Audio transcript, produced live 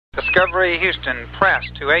Discovery Houston, press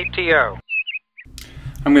to ATO.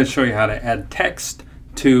 I'm going to show you how to add text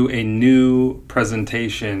to a new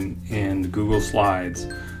presentation in Google Slides.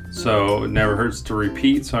 So it never hurts to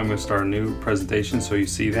repeat, so I'm going to start a new presentation so you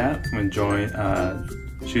see that. I'm going to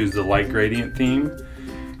choose the light gradient theme.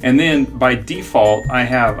 And then by default, I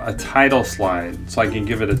have a title slide. So I can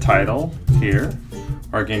give it a title here,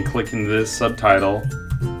 or I can click into this subtitle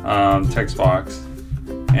text box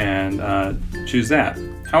and choose that.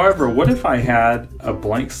 However, what if I had a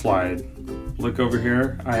blank slide? Look over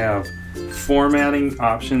here, I have formatting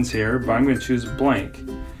options here, but I'm going to choose blank.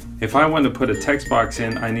 If I want to put a text box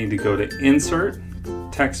in, I need to go to Insert,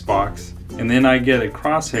 Text Box, and then I get a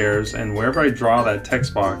crosshairs, and wherever I draw that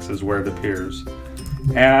text box is where it appears.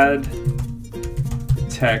 Add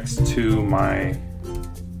text to my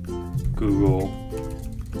Google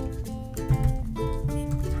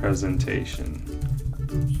presentation.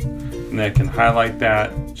 And I can highlight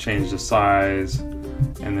that, change the size,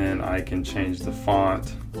 and then I can change the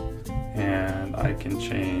font, and I can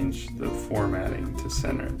change the formatting to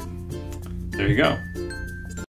center it. There you go.